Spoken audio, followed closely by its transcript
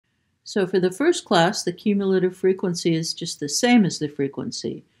So for the first class, the cumulative frequency is just the same as the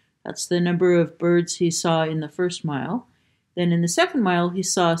frequency. That's the number of birds he saw in the first mile. Then in the second mile, he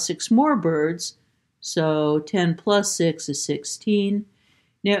saw 6 more birds, so 10 plus 6 is 16.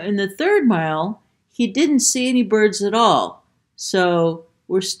 Now in the third mile, he didn't see any birds at all, so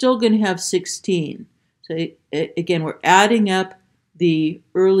we're still going to have 16. So again, we're adding up the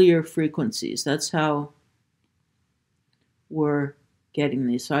earlier frequencies. That's how we're getting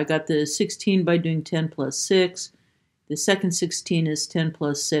these. So I got the 16 by doing 10 plus 6. The second 16 is 10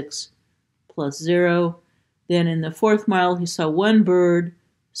 plus 6 plus 0. Then in the fourth mile, he saw 1 bird,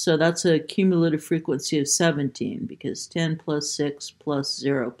 so that's a cumulative frequency of 17, because 10 plus 6 plus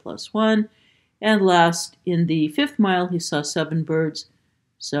 0 plus 1. And last, in the fifth mile, he saw 7 birds,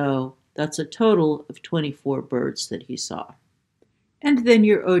 so that's a total of 24 birds that he saw. And then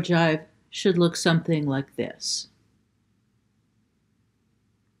your ogive should look something like this.